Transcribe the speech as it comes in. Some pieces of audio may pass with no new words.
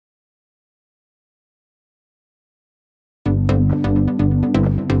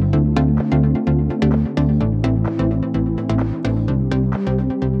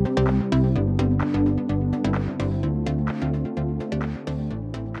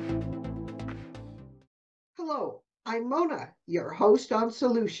Hello, I'm Mona, your host on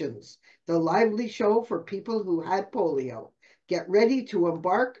Solutions, the lively show for people who had polio. Get ready to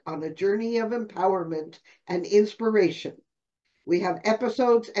embark on a journey of empowerment and inspiration. We have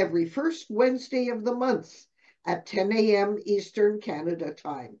episodes every first Wednesday of the month at 10 a.m. Eastern Canada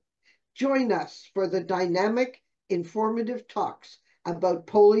time. Join us for the dynamic, informative talks about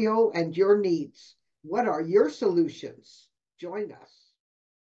polio and your needs. What are your solutions? Join us.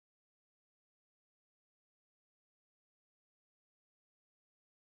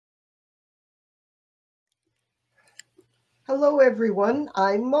 Hello, everyone.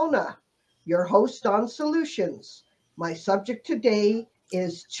 I'm Mona, your host on Solutions. My subject today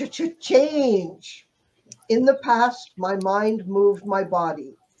is change. In the past, my mind moved my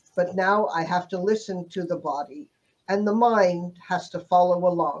body, but now I have to listen to the body, and the mind has to follow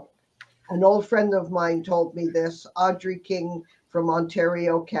along. An old friend of mine told me this, Audrey King from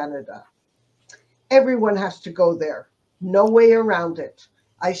Ontario, Canada. Everyone has to go there. No way around it.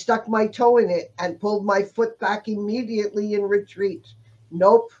 I stuck my toe in it and pulled my foot back immediately in retreat.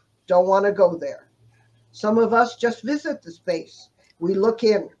 Nope, don't want to go there. Some of us just visit the space. We look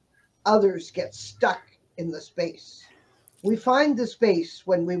in. Others get stuck in the space. We find the space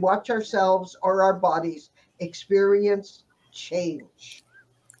when we watch ourselves or our bodies experience change.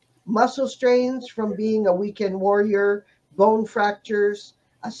 Muscle strains from being a weekend warrior, bone fractures,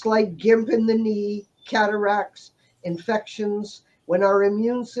 a slight gimp in the knee, cataracts, infections, when our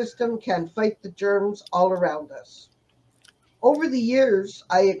immune system can fight the germs all around us. Over the years,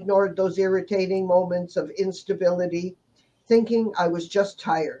 I ignored those irritating moments of instability, thinking I was just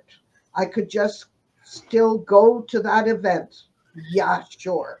tired. I could just still go to that event. Yeah,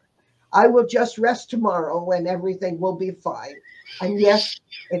 sure. I will just rest tomorrow when everything will be fine. And yes,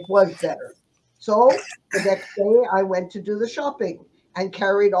 it was better. So the next day, I went to do the shopping and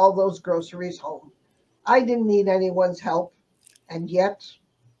carried all those groceries home. I didn't need anyone's help. And yet,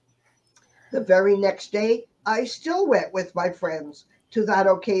 the very next day, I still went with my friends to that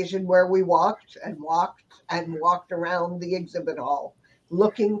occasion where we walked and walked and walked around the exhibit hall,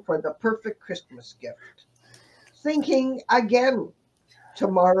 looking for the perfect Christmas gift. Thinking again,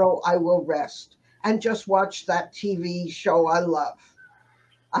 tomorrow I will rest and just watch that TV show I love.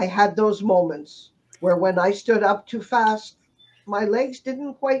 I had those moments where when I stood up too fast, my legs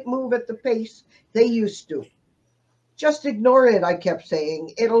didn't quite move at the pace they used to. Just ignore it, I kept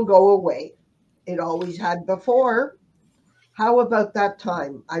saying. It'll go away. It always had before. How about that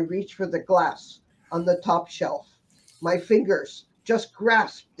time I reached for the glass on the top shelf? My fingers just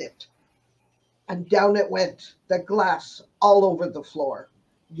grasped it, and down it went, the glass all over the floor.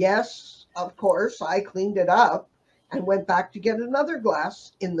 Yes, of course, I cleaned it up and went back to get another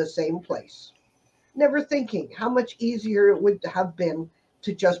glass in the same place, never thinking how much easier it would have been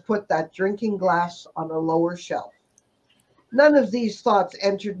to just put that drinking glass on a lower shelf. None of these thoughts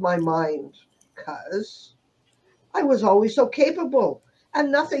entered my mind because I was always so capable and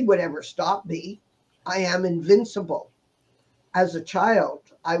nothing would ever stop me. I am invincible. As a child,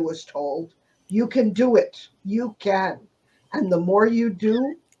 I was told, you can do it. You can. And the more you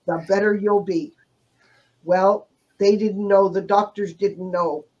do, the better you'll be. Well, they didn't know. The doctors didn't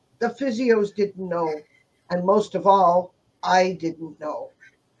know. The physios didn't know. And most of all, I didn't know.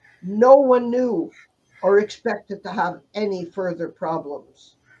 No one knew or expected to have any further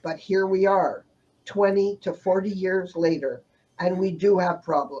problems. But here we are, 20 to 40 years later, and we do have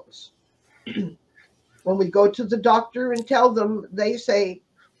problems. When we go to the doctor and tell them, they say,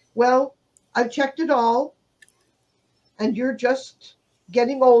 well, I've checked it all, and you're just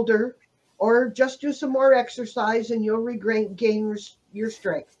getting older, or just do some more exercise and you'll regain your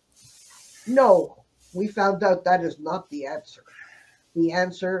strength. No, we found out that is not the answer. The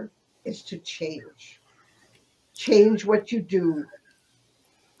answer is to change. Change what you do.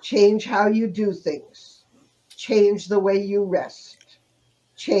 Change how you do things. Change the way you rest.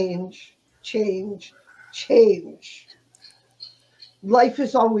 Change, change, change. Life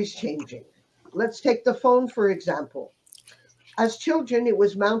is always changing. Let's take the phone, for example. As children, it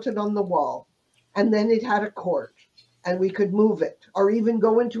was mounted on the wall, and then it had a cord, and we could move it or even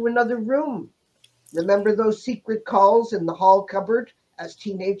go into another room. Remember those secret calls in the hall cupboard as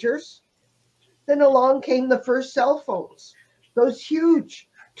teenagers? Then along came the first cell phones, those huge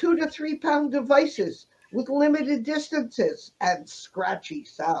 2 to 3 pound devices with limited distances and scratchy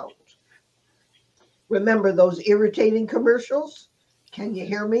sound. Remember those irritating commercials? Can you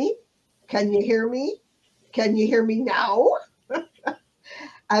hear me? Can you hear me? Can you hear me now?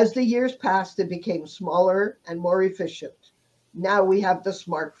 As the years passed, it became smaller and more efficient. Now we have the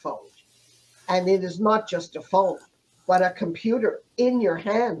smartphone. And it is not just a phone, but a computer in your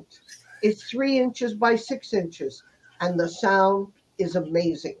hand. is 3 inches by 6 inches, and the sound is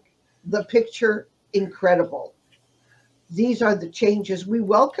amazing. The picture, incredible. These are the changes we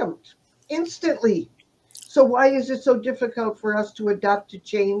welcomed instantly. So why is it so difficult for us to adapt to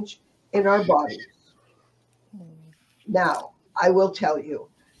change in our bodies? Now, I will tell you,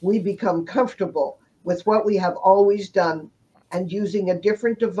 we become comfortable with what we have always done, and using a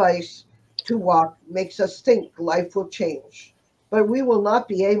different device to walk makes us think life will change, but we will not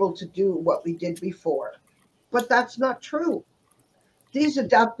be able to do what we did before. But that's not true. These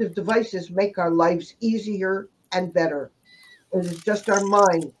adaptive devices make our lives easier and better. It is just our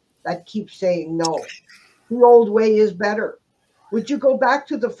mind that keeps saying no. The old way is better. Would you go back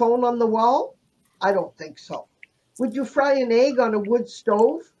to the phone on the wall? I don't think so. Would you fry an egg on a wood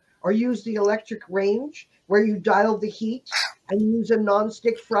stove or use the electric range where you dial the heat and use a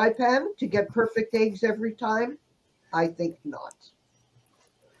non-stick fry pan to get perfect eggs every time? I think not.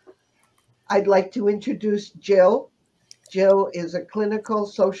 I'd like to introduce Jill. Jill is a clinical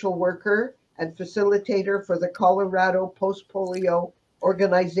social worker and facilitator for the Colorado Post-Polio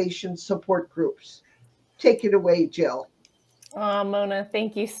Organization support groups. Take it away, Jill. Oh, Mona,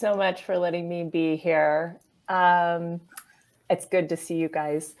 thank you so much for letting me be here. It's good to see you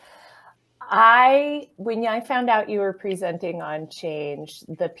guys. When I found out you were presenting on change,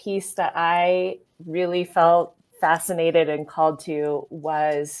 the piece that I really felt fascinated and called to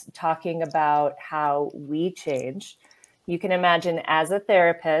was talking about how we change. You can imagine, as a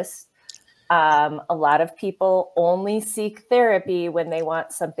therapist, a lot of people only seek therapy when they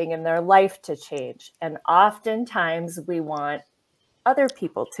want something in their life to change. And oftentimes we want other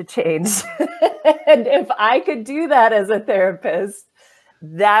people to change. And if I could do that as a therapist,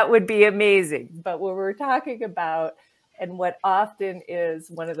 that would be amazing. But what we're talking about, and what often is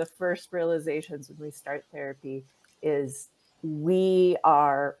one of the first realizations when we start therapy, is we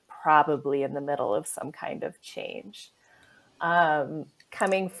are probably in the middle of some kind of change.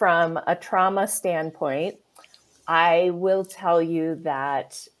 Coming from a trauma standpoint, I will tell you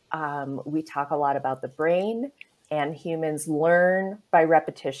that we talk a lot about the brain, and humans learn by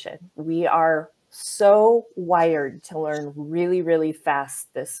repetition. We are so wired to learn really, really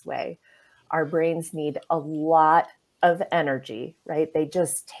fast this way. Our brains need a lot of energy, right? They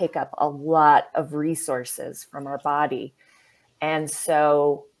just take up a lot of resources from our body. And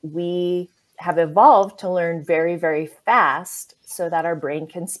so we have evolved to learn very, very fast so that our brain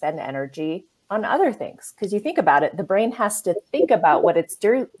can spend energy on other things. Because you think about it, the brain has to think about what it's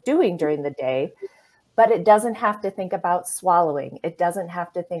doing during the day, but it doesn't have to think about swallowing. It doesn't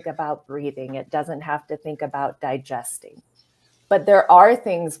have to think about breathing. It doesn't have to think about digesting. But there are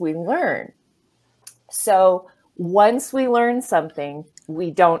things we learn. So once we learn something, we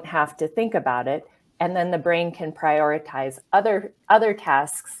don't have to think about it. And then the brain can prioritize other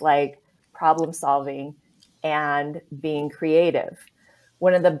tasks like problem solving and being creative.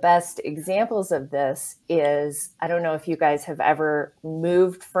 One of the best examples of this is, I don't know if you guys have ever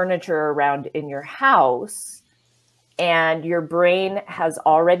moved furniture around in your house, and your brain has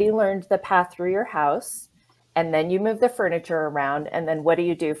already learned the path through your house, and then you move the furniture around, and then what do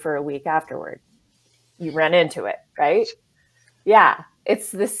you do for a week afterward? You run into it, right? Yeah, it's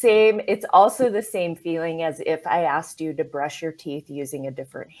the same. It's also the same feeling as if I asked you to brush your teeth using a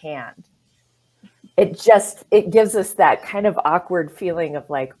different hand. It gives us that kind of awkward feeling of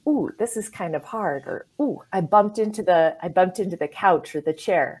like, ooh, this is kind of hard, or ooh, I bumped into the couch or the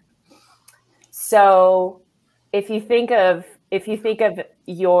chair. So if you think of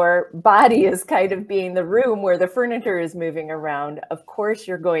your body as kind of being the room where the furniture is moving around, of course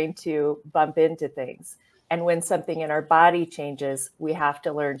you're going to bump into things. And when something in our body changes, we have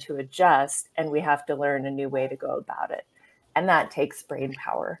to learn to adjust, and we have to learn a new way to go about it. And that takes brain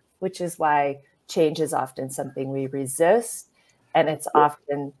power, which is why change is often something we resist, and it's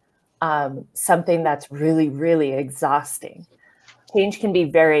often something that's really, really exhausting. Change can be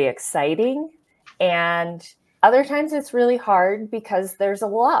very exciting, and other times it's really hard because there's a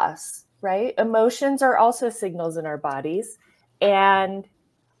loss, right? Emotions are also signals in our bodies. And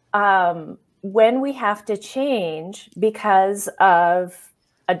when we have to change because of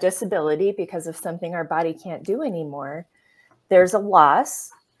a disability, because of something our body can't do anymore, there's a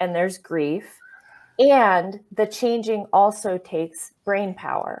loss and there's grief. And the changing also takes brain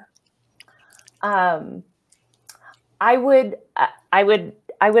power. I would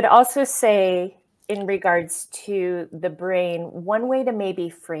also say, in regards to the brain, one way to maybe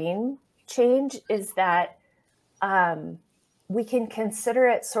frame change is that we can consider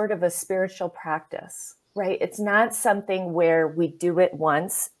it sort of a spiritual practice, right? It's not something where we do it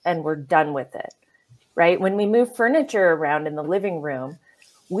once and we're done with it, right? When we move furniture around in the living room,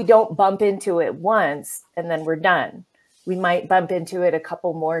 we don't bump into it once and then we're done. We might bump into it a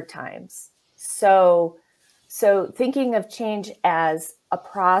couple more times. So thinking of change as a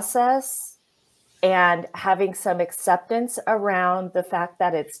process and having some acceptance around the fact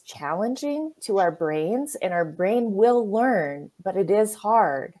that it's challenging to our brains, and our brain will learn, but it is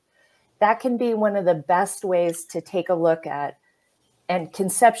hard. That can be one of the best ways to take a look at and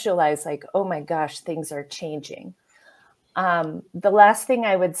conceptualize, like, oh my gosh, things are changing. The last thing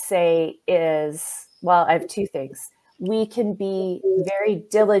I would say is, well, I have two things. We can be very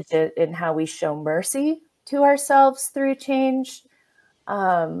diligent in how we show mercy to ourselves through change.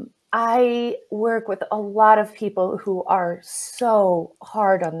 I work with a lot of people who are so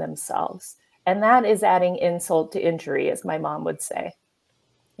hard on themselves, and that is adding insult to injury, as my mom would say.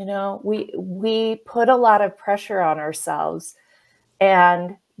 You know, we put a lot of pressure on ourselves,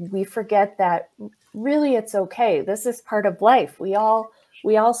 and we forget that really it's okay. This is part of life. We all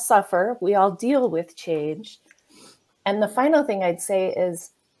suffer. We all deal with change. And the final thing I'd say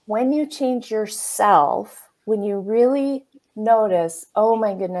is, when you change yourself, when you really notice, oh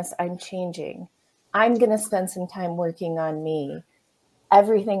my goodness, I'm changing, I'm going to spend some time working on me,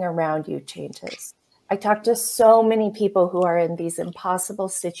 everything around you changes. I talk to so many people who are in these impossible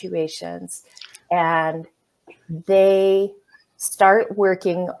situations, and they start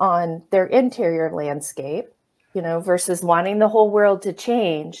working on their interior landscape, you know, versus wanting the whole world to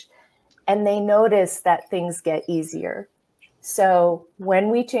change. And they notice that things get easier. So when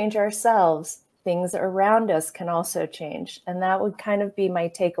we change ourselves, things around us can also change. And that would kind of be my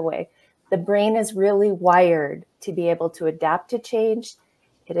takeaway. The brain is really wired to be able to adapt to change.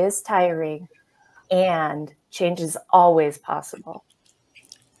 It is tiring, and change is always possible.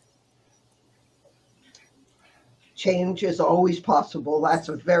 Change is always possible. That's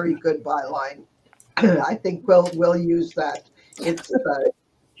a very good byline. I think we'll use that. It's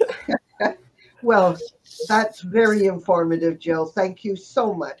well, that's very informative, Jill. Thank you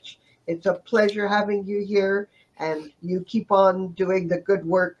so much. It's a pleasure having you here, and you keep on doing the good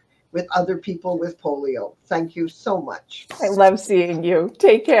work with other people with polio. Thank you so much. I love seeing you.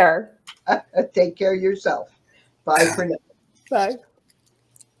 Take care. Take care of yourself. Bye for now. Bye.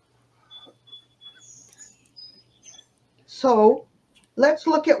 So let's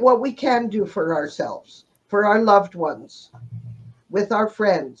look at what we can do for ourselves, for our loved ones, with our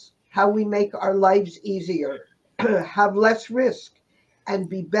friends, how we make our lives easier, have less risk, and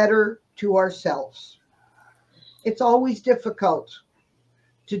be better to ourselves. It's always difficult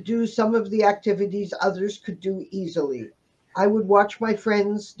to do some of the activities others could do easily. I would watch my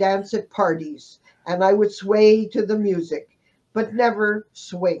friends dance at parties, and I would sway to the music, but never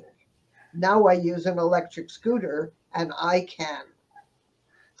swing. Now I use an electric scooter, and I can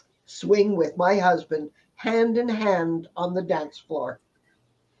swing with my husband hand in hand on the dance floor.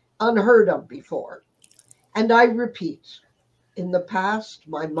 Unheard of before. And I repeat, in the past,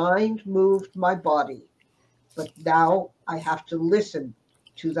 my mind moved my body, but now I have to listen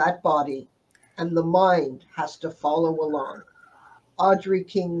to that body, and the mind has to follow along. Audrey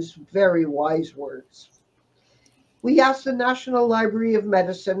King's very wise words. We asked the National Library of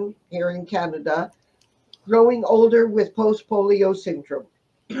Medicine here in Canada, growing older with post-polio syndrome,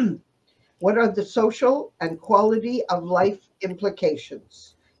 what are the social and quality of life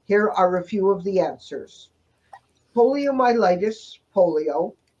implications? Here are a few of the answers. Poliomyelitis,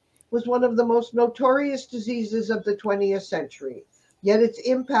 polio, was one of the most notorious diseases of the 20th century, yet its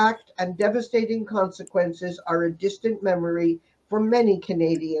impact and devastating consequences are a distant memory for many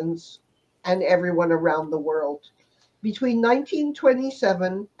Canadians and everyone around the world. Between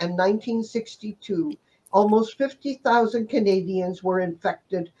 1927 and 1962, almost 50,000 Canadians were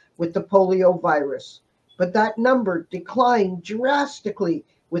infected with the polio virus, but that number declined drastically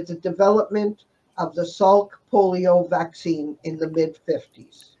with the development of the Salk polio vaccine in the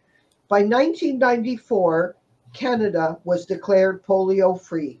mid-50s. By 1994, Canada was declared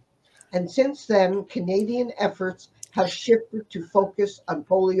polio-free, and since then, Canadian efforts have shifted to focus on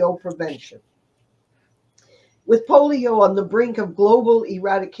polio prevention. With polio on the brink of global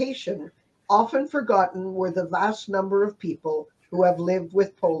eradication, often forgotten were the vast number of people who have lived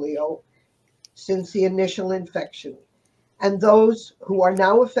with polio since the initial infection, and those who are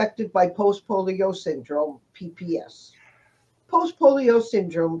now affected by post-polio syndrome, PPS. Post-polio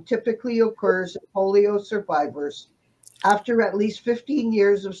syndrome typically occurs in polio survivors after at least 15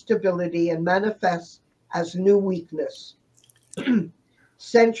 years of stability and manifests as new weakness,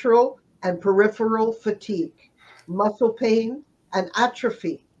 central and peripheral fatigue, muscle pain, and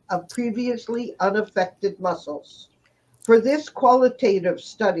atrophy of previously unaffected muscles. For this qualitative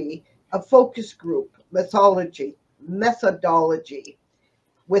study, a focus group methodology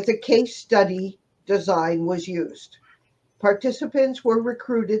with a case study design was used. Participants were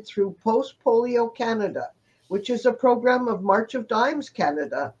recruited through Post-Polio Canada, which is a program of March of Dimes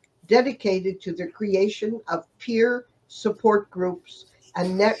Canada dedicated to the creation of peer support groups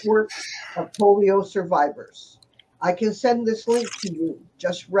and networks of polio survivors. I can send this link to you.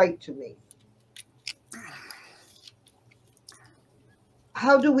 Just write to me.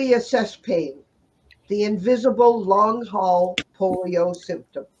 How do we assess pain? The invisible long-haul polio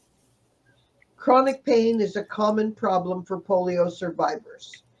symptom. Chronic pain is a common problem for polio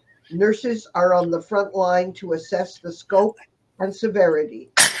survivors. Nurses are on the front line to assess the scope and severity.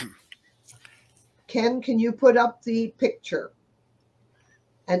 Ken, can you put up the picture?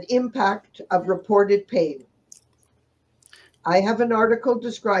 An impact of reported pain. I have an article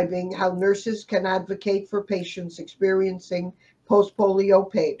describing how nurses can advocate for patients experiencing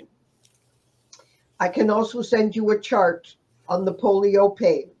post-polio pain. I can also send you a chart on the polio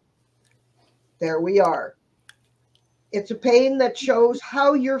pain. There we are. It's a pain that shows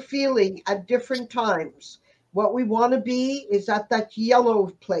how you're feeling at different times. What we want to be is at that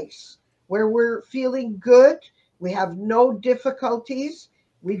yellow place where we're feeling good, we have no difficulties,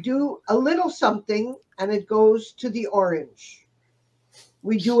 we do a little something and it goes to the orange.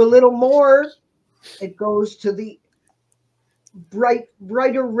 We do a little more, it goes to the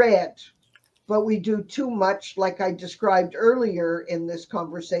brighter red. But we do too much, like I described earlier in this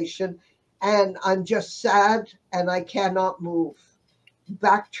conversation, and I'm just sad and I cannot move.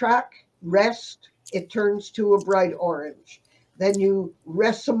 Backtrack, rest, it turns to a bright orange. Then you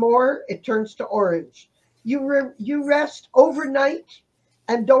rest some more, it turns to orange. You rest overnight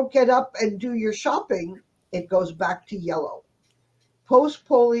and don't get up and do your shopping, it goes back to yellow.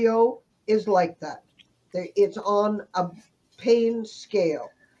 Post-polio is like that. It's on a pain scale.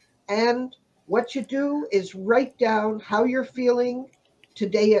 And what you do is write down how you're feeling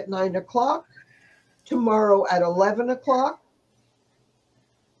today at 9 o'clock, tomorrow at 11 o'clock,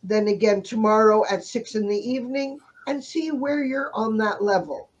 then again tomorrow at 6 in the evening, and see where you're on that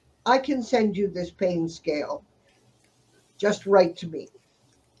level. I can send you this pain scale. Just write to me.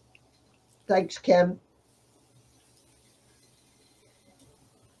 Thanks, Ken.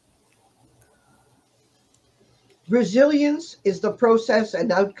 Resilience is the process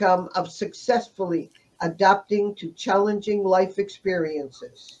and outcome of successfully adapting to challenging life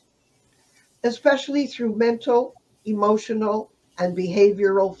experiences, especially through mental, emotional, and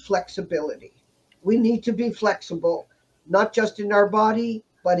behavioral flexibility. We need to be flexible, not just in our body,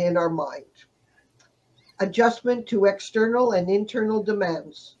 but in our mind. Adjustment to external and internal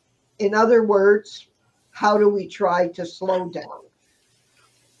demands. In other words, how do we try to slow down?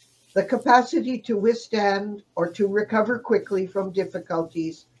 The capacity to withstand or to recover quickly from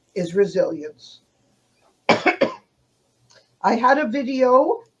difficulties is resilience. I had a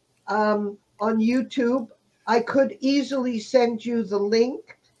video on YouTube. I could easily send you the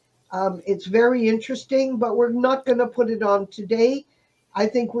link. It's very interesting, but we're not going to put it on today. I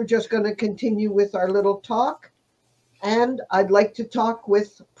think we're just going to continue with our little talk. And I'd like to talk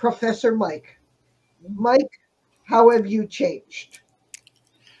with Professor Mike. Mike, how have you changed?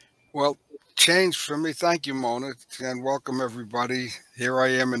 Well, change for me. Thank you, Mona, and welcome everybody. Here I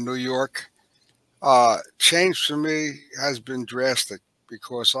am in New York. Change for me has been drastic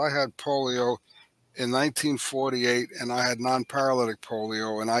because I had polio in 1948 and I had non-paralytic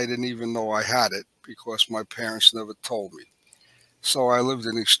polio and I didn't even know I had it because my parents never told me. So I lived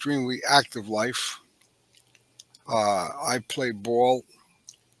an extremely active life. I played ball.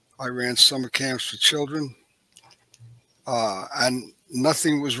 I ran summer camps for children and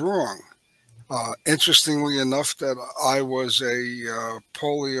nothing was wrong. Interestingly enough, that I was a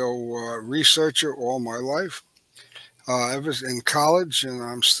polio researcher all my life. I was in college, and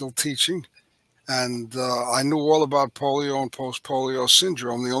I'm still teaching. And I knew all about polio and post-polio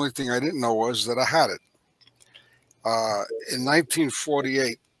syndrome. The only thing I didn't know was that I had it. In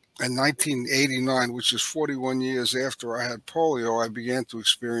 1948 and 1989, which is 41 years after I had polio, I began to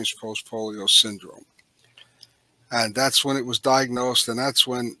experience post-polio syndrome. And that's when it was diagnosed, and that's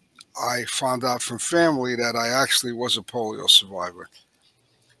when I found out from family that I actually was a polio survivor.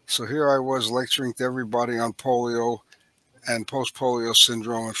 So here I was lecturing to everybody on polio and post-polio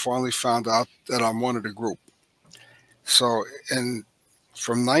syndrome and finally found out that I'm one of the group. So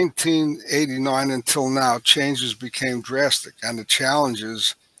from 1989 until now, changes became drastic and the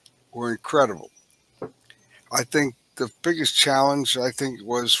challenges were incredible. I think the biggest challenge,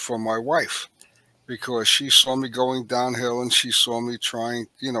 was for my wife, because she saw me going downhill and she saw me trying,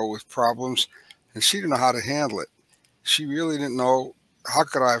 with problems, and she didn't know how to handle it. She really didn't know, how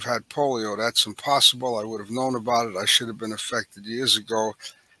could I have had polio? That's impossible. I would have known about it. I should have been affected years ago.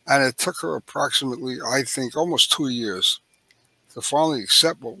 And it took her approximately, I think, almost 2 years to finally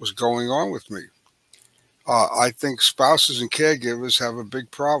accept what was going on with me. I think spouses and caregivers have a big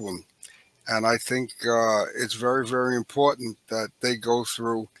problem. And I think it's very, very important that they go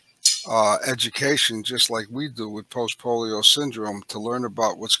through education just like we do with post-polio syndrome to learn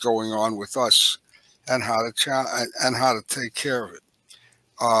about what's going on with us and how to take care of it.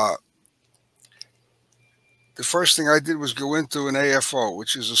 The first thing I did was go into an AFO,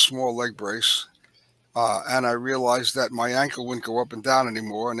 which is a small leg brace. And I realized that my ankle wouldn't go up and down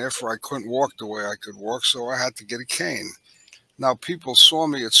anymore, and therefore I couldn't walk the way I could walk, so I had to get a cane. Now, people saw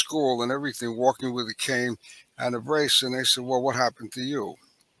me at school and everything walking with a cane and a brace, and they said, well, what happened to you?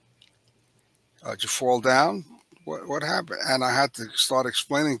 Did you fall down? What happened? And I had to start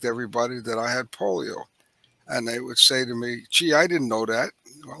explaining to everybody that I had polio. And they would say to me, gee, I didn't know that.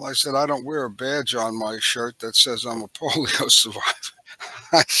 Well, I said, I don't wear a badge on my shirt that says I'm a polio survivor.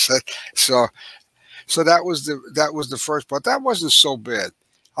 I said, so that was the first part. That wasn't so bad.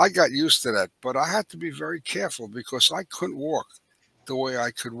 I got used to that, but I had to be very careful because I couldn't walk the way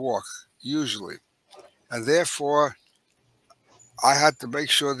I could walk usually. And therefore, I had to make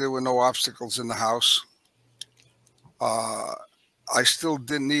sure there were no obstacles in the house. I still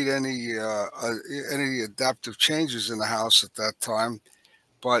didn't need any adaptive changes in the house at that time.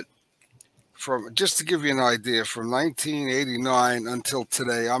 But just to give you an idea, from 1989 until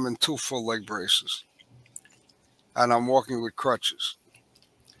today, I'm in 2 full leg braces. And I'm walking with crutches.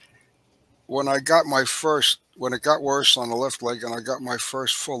 When it got worse on the left leg and I got my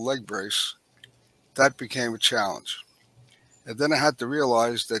first full leg brace, that became a challenge. And then I had to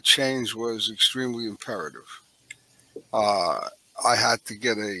realize that change was extremely imperative. I had to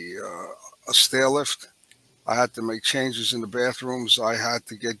get a stair lift. I had to make changes in the bathrooms. I had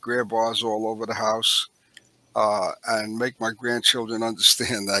to get grab bars all over the house and make my grandchildren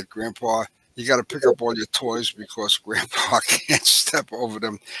understand that, Grandpa, you got to pick up all your toys because Grandpa can't step over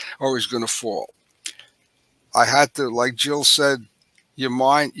them or he's going to fall. I had to, like Jill said,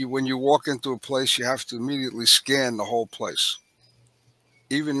 when you walk into a place, you have to immediately scan the whole place,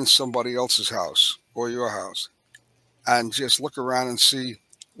 even in somebody else's house or your house, and just look around and see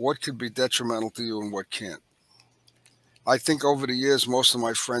what could be detrimental to you and what can't. I think over the years, most of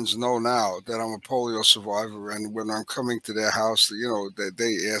my friends know now that I'm a polio survivor, and when I'm coming to their house,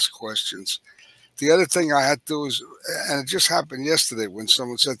 they ask questions. The other thing I had to do is, and it just happened yesterday when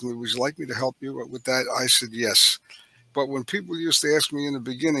someone said to me, would you like me to help you with that? I said, yes. But when people used to ask me in the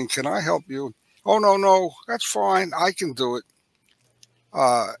beginning, can I help you? Oh, no, that's fine. I can do it.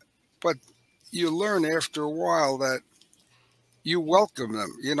 But you learn after a while that you welcome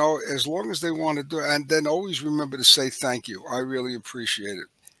them, as long as they want to do it. And then always remember to say thank you. I really appreciate it,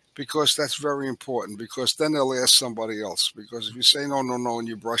 because that's very important, because then they'll ask somebody else. Because if you say no, and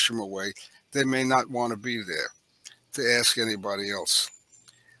you brush them away, they may not want to be there to ask anybody else.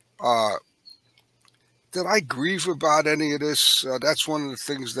 Did I grieve about any of this? That's one of the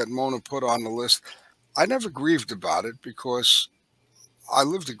things that Mona put on the list. I never grieved about it because I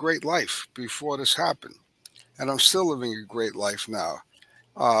lived a great life before this happened. And I'm still living a great life now.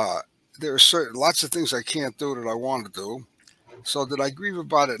 There are lots of things I can't do that I want to do. So did I grieve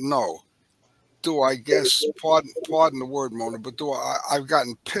about it? No. Do I guess, pardon the word, Mona, but I've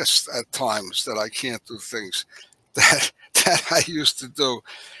gotten pissed at times that I can't do things that I used to do.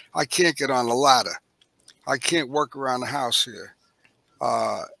 I can't get on a ladder. I can't work around the house here.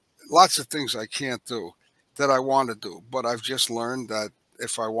 Lots of things I can't do that I want to do. But I've just learned that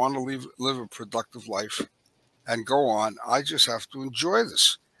if I want to live a productive life and go on, I just have to enjoy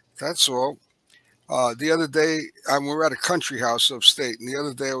this. That's all. The other day, we were at a country house upstate, and the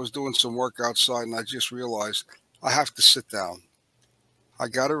other day I was doing some work outside, and I just realized I have to sit down. I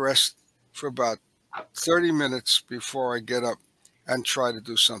got to rest for about 30 minutes before I get up and try to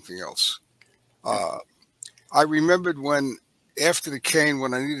do something else. I remembered after the cane,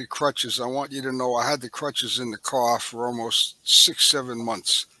 when I needed crutches, I want you to know I had the crutches in the car for almost 6-7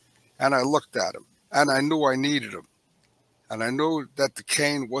 months, and I looked at them, and I knew I needed them, and I knew that the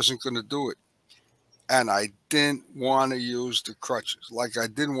cane wasn't going to do it. And I didn't want to use the crutches, like I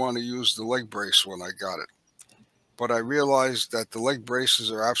didn't want to use the leg brace when I got it. But I realized that the leg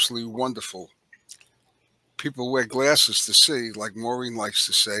braces are absolutely wonderful. People wear glasses to see, like Maureen likes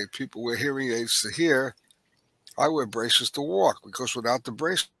to say. People wear hearing aids to hear. I wear braces to walk, because without the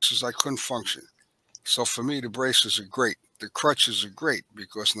braces, I couldn't function. So for me, the braces are great. The crutches are great,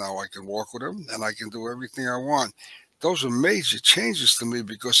 because now I can walk with them and I can do everything I want. Those are major changes to me,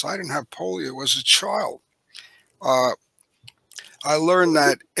 because I didn't have polio as a child. I learned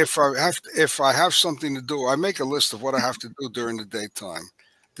that if I have something to do, I make a list of what I have to do during the daytime.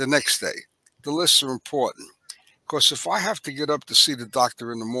 the next day. The lists are important because if I have to get up to see the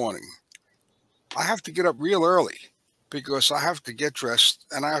doctor in the morning, I have to get up real early because I have to get dressed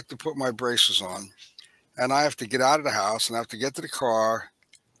and I have to put my braces on and I have to get out of the house and I have to get to the car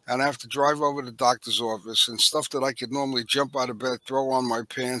and I have to drive over to the doctor's office and stuff that I could normally jump out of bed, throw on my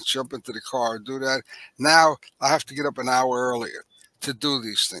pants, jump into the car, do that. Now I have to get up an hour earlier to do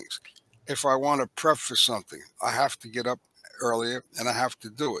these things. If I want to prep for something, I have to get up earlier and I have to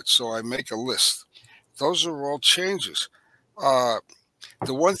do it. So I make a list. Those are all changes. The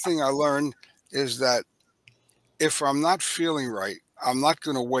one thing I learned is that if I'm not feeling right, I'm not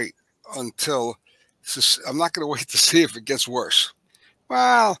going to wait until, I'm not going to wait to see if it gets worse.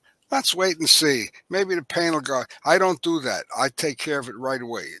 Well, let's wait and see. Maybe the pain will go. I don't do that. I take care of it right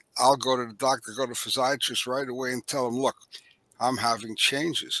away. I'll go to the doctor, go to the physiatrist right away and tell them, look, I'm having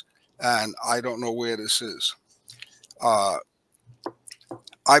changes and I don't know where this is.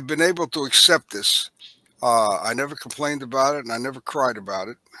 I've been able to accept this. I never complained about it and I never cried about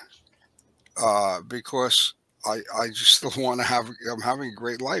it because I just still want to have, I'm having a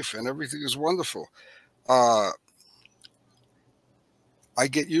great life and everything is wonderful. I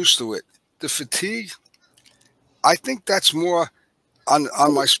get used to it. The fatigue, I think that's more on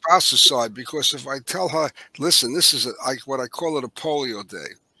my spouse's side because if I tell her, listen, this is what I call it a polio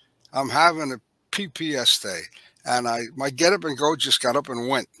day. I'm having a PPS day and my get up and go just got up and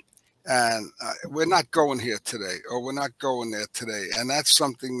went. And we're not going here today or we're not going there today. And that's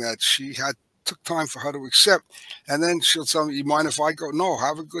something that she took time for her to accept. And then she'll tell me, you mind if I go? No,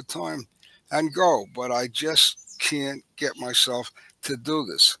 have a good time and go. But I just can't get myself to do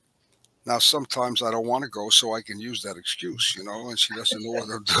this. Now, sometimes I don't want to go so I can use that excuse, you know, and she doesn't know what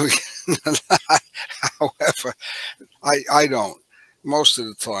I'm doing. However, I don't most of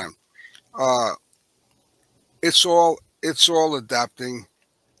the time. It's all adapting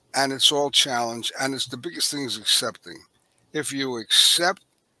and it's all challenge. And it's the biggest thing is accepting. If you accept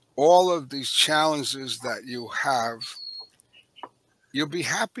all of these challenges that you have, you'll be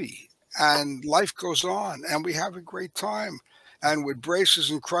happy and life goes on and we have a great time. And with braces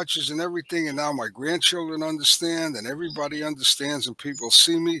and crutches and everything, and now my grandchildren understand and everybody understands and people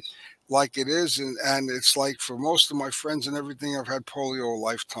see me like it is. And it's like for most of my friends and everything, I've had polio a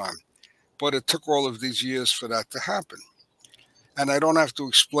lifetime. But it took all of these years for that to happen. And I don't have to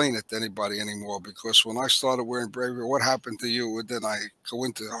explain it to anybody anymore because when I started wearing bravery, what happened to you? And then I go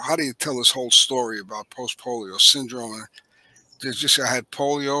into, how do you tell this whole story about post-polio syndrome? And there's just, I had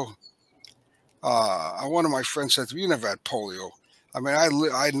polio. One of my friends said to me, you never had polio. I mean, I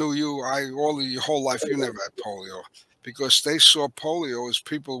knew you, all of your whole life, you never had polio because they saw polio as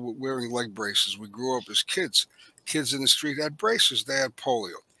people wearing leg braces. We grew up as kids. Kids in the street had braces, they had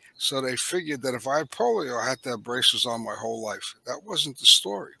polio. So they figured that if I had polio, I had to have braces on my whole life. That wasn't the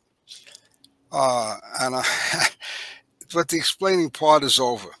story. But the explaining part is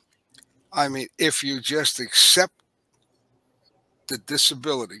over. I mean, if you just accept the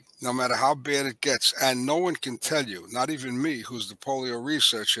disability, no matter how bad it gets, and no one can tell you, not even me, who's the polio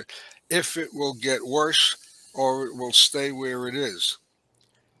researcher, if it will get worse or it will stay where it is.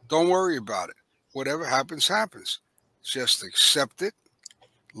 Don't worry about it. Whatever happens, happens. Just accept it.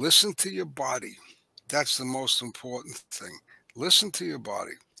 Listen to your body. That's the most important thing. Listen to your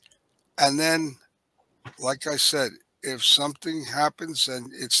body. And then, like I said, if something happens and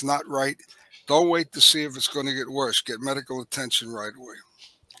it's not right, don't wait to see if it's going to get worse. Get medical attention right away.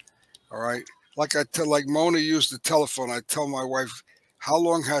 All right? Like Mona used the telephone, I tell my wife, how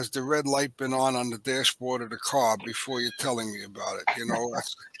long has the red light been on the dashboard of the car before you're telling me about it? You know,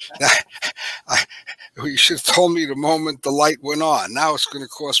 you should have told me the moment the light went on. Now it's going to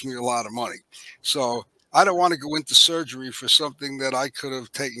cost me a lot of money. So I don't want to go into surgery for something that I could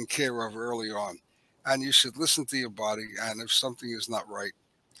have taken care of early on. And you should listen to your body. And if something is not right,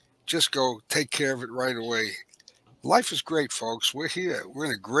 just go take care of it right away. Life is great, folks. We're here. We're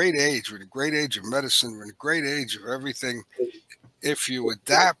in a great age. We're in a great age of medicine. We're in a great age of everything. If you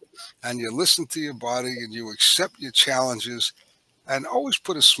adapt and you listen to your body and you accept your challenges and always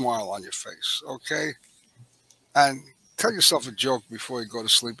put a smile on your face, okay? And tell yourself a joke before you go to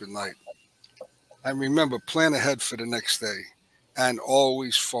sleep at night. And remember, plan ahead for the next day and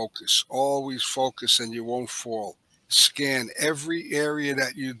always focus and you won't fall. Scan every area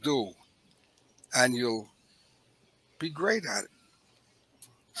that you do and you'll be great at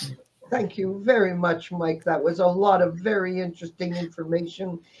it. Thank you very much, Mike. That was a lot of very interesting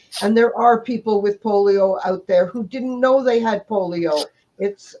information. And there are people with polio out there who didn't know they had polio.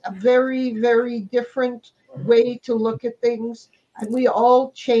 It's a very, very different way to look at things. And we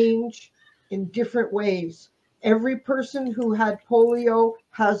all change in different ways. Every person who had polio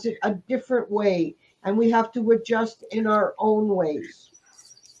has it a different way, and we have to adjust in our own ways.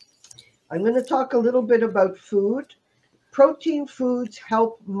 I'm going to talk a little bit about food. Protein foods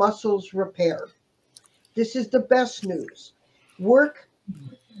help muscles repair. This is the best news. Work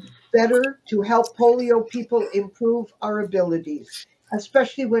better to help polio people improve our abilities,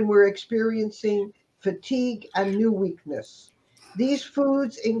 especially when we're experiencing fatigue and new weakness. These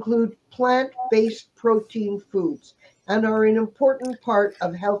foods include plant-based protein foods and are an important part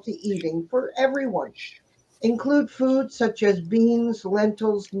of healthy eating for everyone. Include foods such as beans,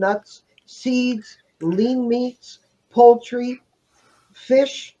 lentils, nuts, seeds, lean meats, poultry,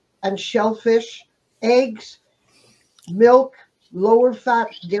 fish and shellfish, eggs, milk, lower fat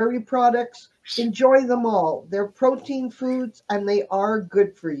dairy products. Enjoy them all. They're protein foods and they are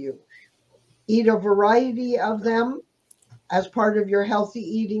good for you. Eat a variety of them as part of your healthy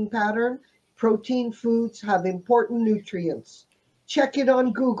eating pattern. Protein foods have important nutrients. Check it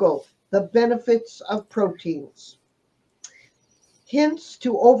on Google, the benefits of proteins. Hints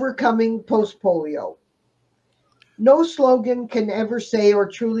to overcoming post-polio. No slogan can ever say or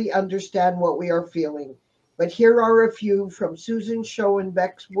truly understand what we are feeling, but here are a few from Susan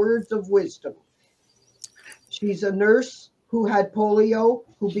Schoenbeck's words of wisdom. She's a nurse who had polio,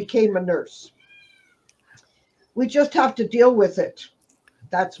 who became a nurse. We just have to deal with it.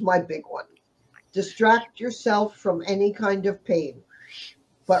 That's my big one. Distract yourself from any kind of pain,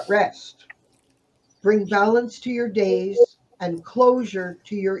 but rest. Bring balance to your days and closure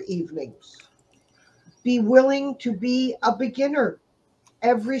to your evenings. Be willing to be a beginner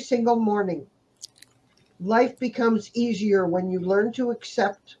every single morning. Life becomes easier when you learn to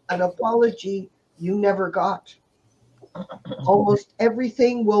accept an apology you never got. Almost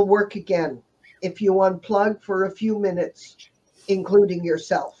everything will work again if you unplug for a few minutes, including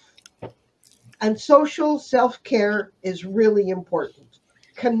yourself. And social self-care is really important.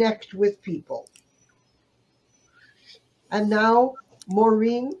 Connect with people. And now,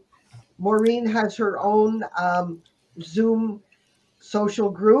 Maureen. Maureen has her own Zoom social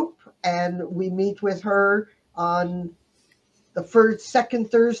group, and we meet with her on the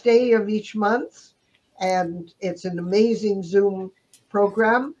second Thursday of each month. And it's an amazing Zoom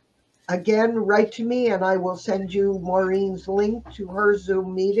program. Again, write to me and I will send you Maureen's link to her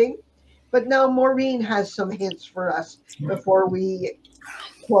Zoom meeting. But now Maureen has some hints for us before we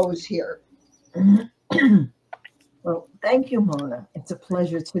close here. Well, thank you, Mona. It's a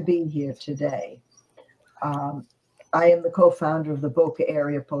pleasure to be here today. I am the co-founder of the Boca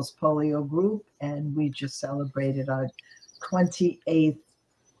Area Post-Polio Group, and we just celebrated our 28th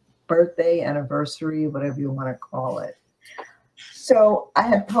birthday, anniversary, whatever you want to call it. So I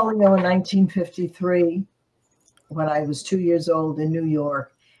had polio in 1953 when I was 2 years old in New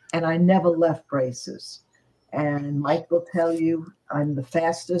York, and I never left braces. And Mike will tell you I'm the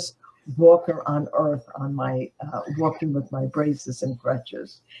fastest walker on earth on my walking with my braces and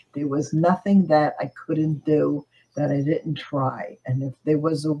crutches. There was nothing that I couldn't do that I didn't try. And if there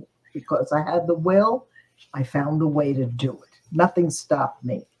was because I had the will, I found the way to do it. Nothing stopped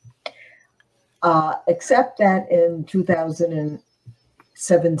me. Except that in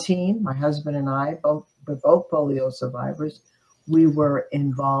 2017, my husband and I, we're both polio survivors, we were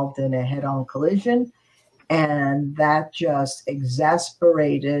involved in a head-on collision, and that just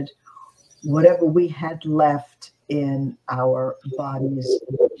exasperated whatever we had left in our bodies.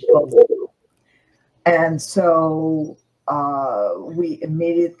 And so we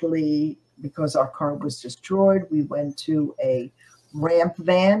immediately, because our car was destroyed, we went to a ramp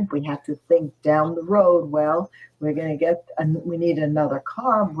van. We had to think down the road, well, we're going to we need another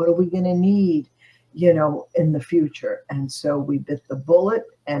car. What are we going to need, in the future? And so we bit the bullet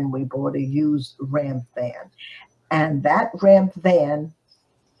and we bought a used ramp van. And that ramp van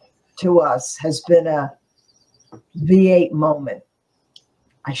to us has been a V8 moment.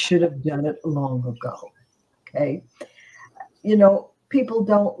 I should have done it long ago. Okay. People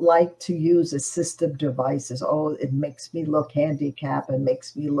don't like to use assistive devices. Oh, it makes me look handicapped. It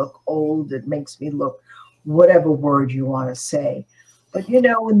makes me look old. It makes me look whatever word you want to say. But, in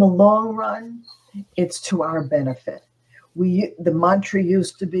the long run, it's to our benefit. The mantra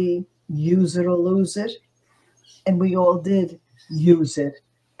used to be use it or lose it. And we all did use it.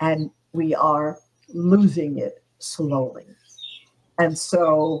 And we are losing it slowly. And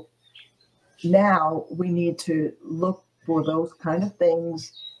so now we need to look for those kind of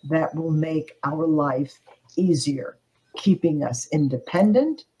things that will make our life easier, keeping us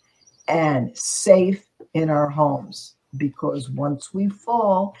independent and safe in our homes. Because once we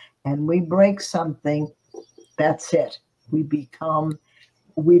fall and we break something, that's it. We become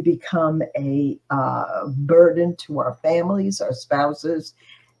we become a burden to our families, our spouses,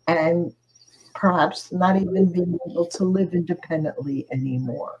 and perhaps not even being able to live independently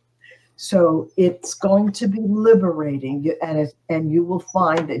anymore. So it's going to be liberating, and you will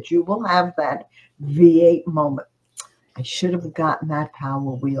find that you will have that V8 moment. I should have gotten that power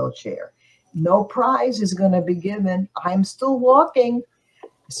wheelchair. No prize is going to be given. I'm still walking,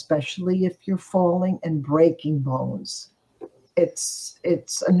 especially if you're falling and breaking bones. It's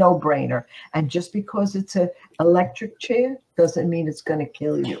a no-brainer. And just because it's an electric chair doesn't mean it's going to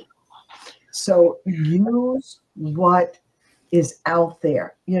kill you. So use what is out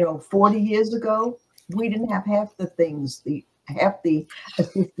there. 40 years ago, we didn't have half the things, half the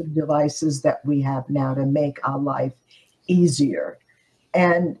assistive devices that we have now to make our life easier.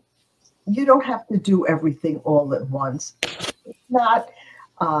 And you don't have to do everything all at once.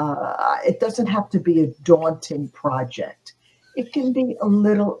 It doesn't have to be a daunting project. It can be a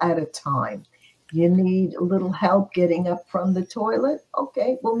little at a time. You need a little help getting up from the toilet?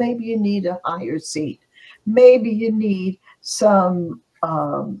 Okay, well, maybe you need a higher seat. Maybe you need some,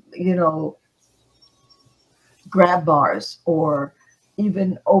 grab bars, or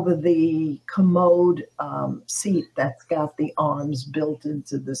even over the commode seat that's got the arms built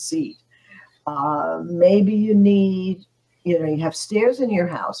into the seat. Maybe you need, you have stairs in your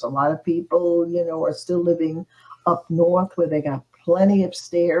house. A lot of people, are still living up north where they got plenty of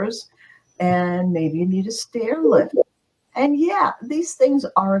stairs, and maybe you need a stair lift. And yeah, these things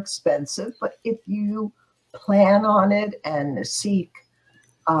are expensive, but if you plan on it and seek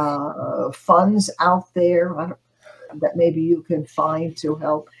funds out there that maybe you can find to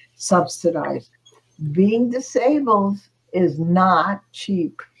help subsidize. Being disabled is not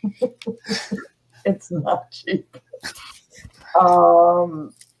cheap. It's not cheap.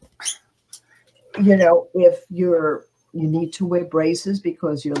 If you need to wear braces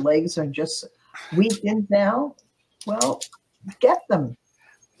because your legs are just weakened now, well, get them.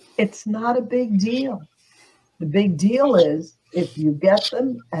 It's not a big deal. The big deal is if you get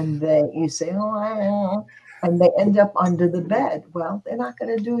them and you say, oh, I don't know, and they end up under the bed, well, they're not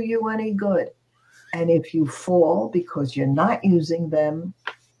going to do you any good. And if you fall because you're not using them,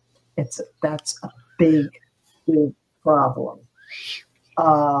 that's a big, big problem.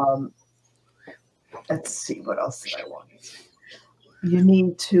 Let's see, what else did I want? You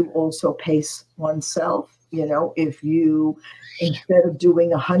need to also pace oneself. If you, instead of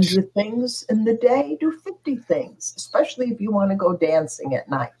doing 100 things in the day, do 50 things, especially if you want to go dancing at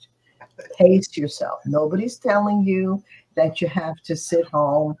night. Pace yourself. Nobody's telling you that you have to sit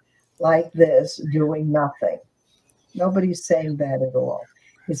home like this doing nothing. Nobody's saying that at all.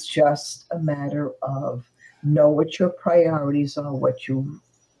 It's just a matter of know what your priorities are, what you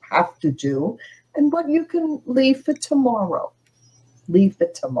have to do, and what you can leave for tomorrow. Leave for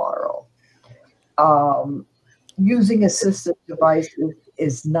tomorrow. Using assistive devices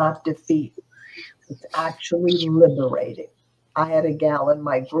is not defeat. It's actually liberating. I had a gal in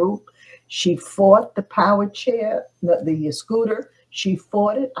my group. She fought the power chair, the scooter. She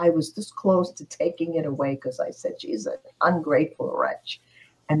fought it. I was this close to taking it away because I said, she's an ungrateful wretch.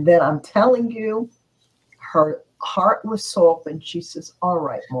 And then I'm telling you, her heart was softened. She says, all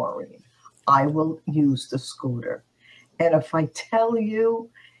right, Maureen, I will use the scooter. And if I tell you,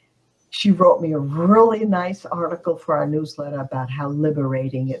 she wrote me a really nice article for our newsletter about how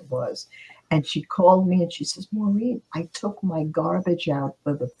liberating it was. And she called me and she says, Maureen, I took my garbage out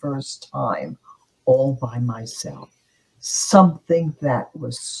for the first time all by myself. Something that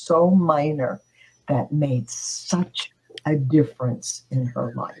was so minor that made such a difference in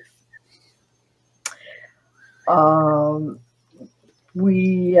her life.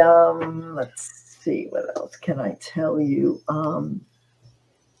 Let's see, what else can I tell you?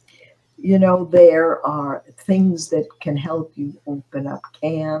 There are things that can help you open up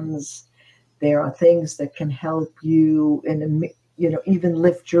cans. There are things that can help you even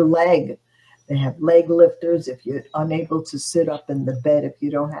lift your leg. They have leg lifters if you're unable to sit up in the bed, if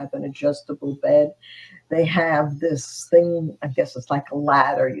you don't have an adjustable bed. They have this thing, I guess it's like a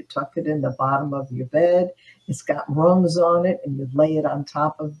ladder. You tuck it in the bottom of your bed. It's got rungs on it, and you lay it on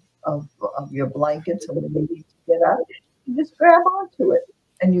top of your blanket. So when you need to get up, you just grab onto it.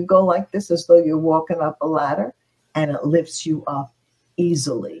 And you go like this as though you're walking up a ladder, and it lifts you up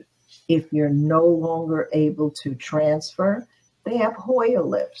easily. If you're no longer able to transfer, they have Hoyer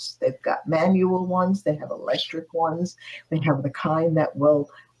lifts. They've got manual ones. They have electric ones. They have the kind that will,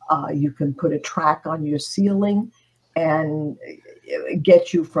 you can put a track on your ceiling and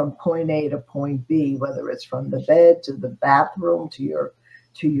get you from point A to point B, whether it's from the bed to the bathroom to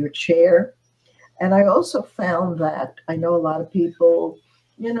your chair. And I also found that I know a lot of people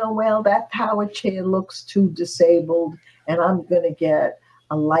well, that power chair looks too disabled, and I'm going to get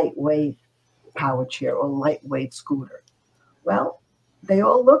a lightweight power chair or lightweight scooter. Well, they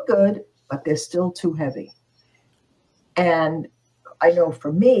all look good, but they're still too heavy. And I know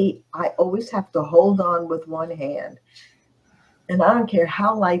for me, I always have to hold on with one hand. And I don't care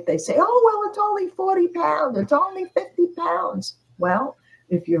how light they say, oh, well, it's only 40 pounds. It's only 50 pounds. Well,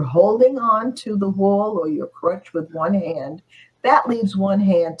 if you're holding on to the wall or your crutch with one hand, that leaves one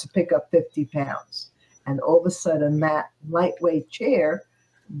hand to pick up 50 pounds. And all of a sudden, that lightweight chair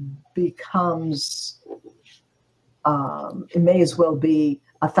becomes, it may as well be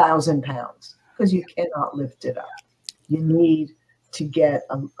 1,000 pounds because you cannot lift it up. You need to get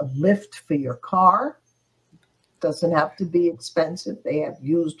a lift for your car. Doesn't have to be expensive. They have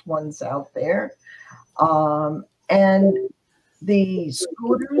used ones out there. And the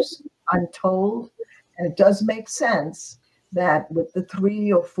scooters, I'm told, and it does make sense, that with the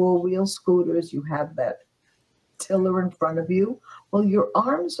 3 or 4 wheel scooters, you have that tiller in front of you. Well, your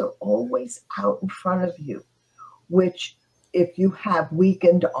arms are always out in front of you, which if you have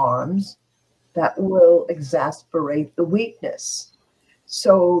weakened arms, that will exacerbate the weakness.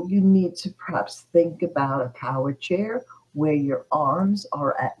 So you need to perhaps think about a power chair where your arms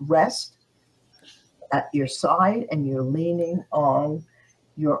are at rest at your side and you're leaning on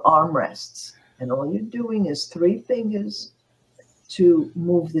your armrests. And all you're doing is 3 fingers to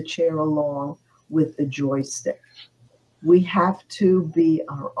move the chair along with the joystick. We have to be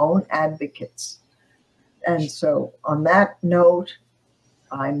our own advocates. And so on that note,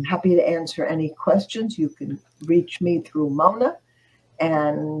 I'm happy to answer any questions. You can reach me through Mona.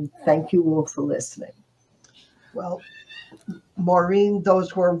 And thank you all for listening. Well, Maureen,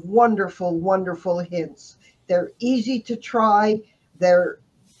 those were wonderful, wonderful hints. They're easy to try. They're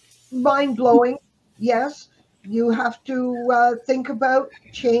mind-blowing. Yes, you have to think about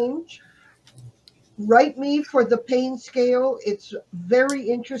change. Write me for the pain scale. It's very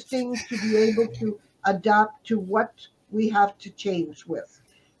interesting to be able to adapt to what we have to change with.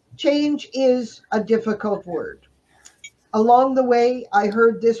 Change is a difficult word. Along the way, I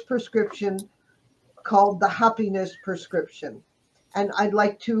heard this prescription called the happiness prescription. And I'd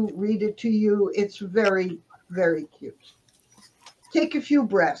like to read it to you. It's very, very cute. Take a few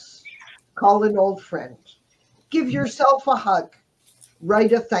breaths. Call an old friend. Give yourself a hug.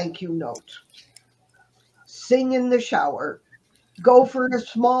 Write a thank you note. Sing in the shower. Go for a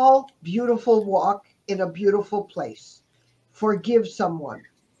small, beautiful walk in a beautiful place. Forgive someone.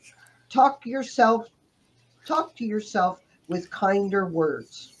 Talk to yourself with kinder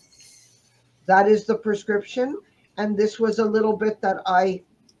words. That is the prescription. And this was a little bit that I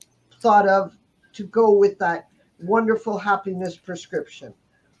thought of to go with that wonderful happiness prescription.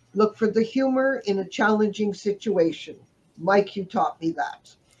 Look for the humor in a challenging situation. Mike, you taught me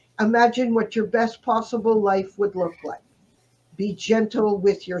that. Imagine what your best possible life would look like. Be gentle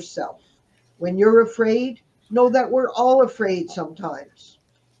with yourself. When you're afraid, know that we're all afraid sometimes.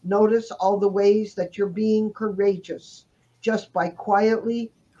 Notice all the ways that you're being courageous just by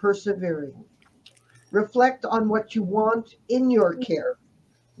quietly persevering. Reflect on what you want in your care,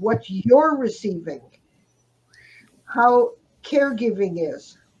 what you're receiving, how caregiving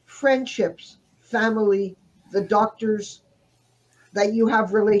is, friendships, family, the doctors that you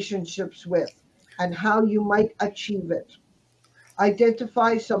have relationships with, and how you might achieve it.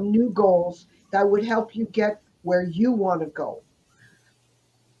 Identify some new goals that would help you get where you want to go.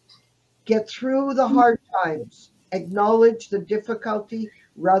 Get through the hard times. Acknowledge the difficulty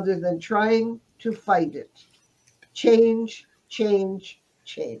rather than trying to fight it. Change, change,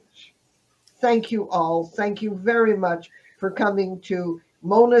 change. Thank you all. Thank you very much for coming to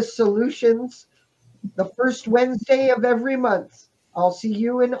Mona's Solutions, the first Wednesday of every month. I'll see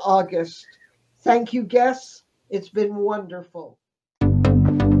you in August. Thank you, guests. It's been wonderful.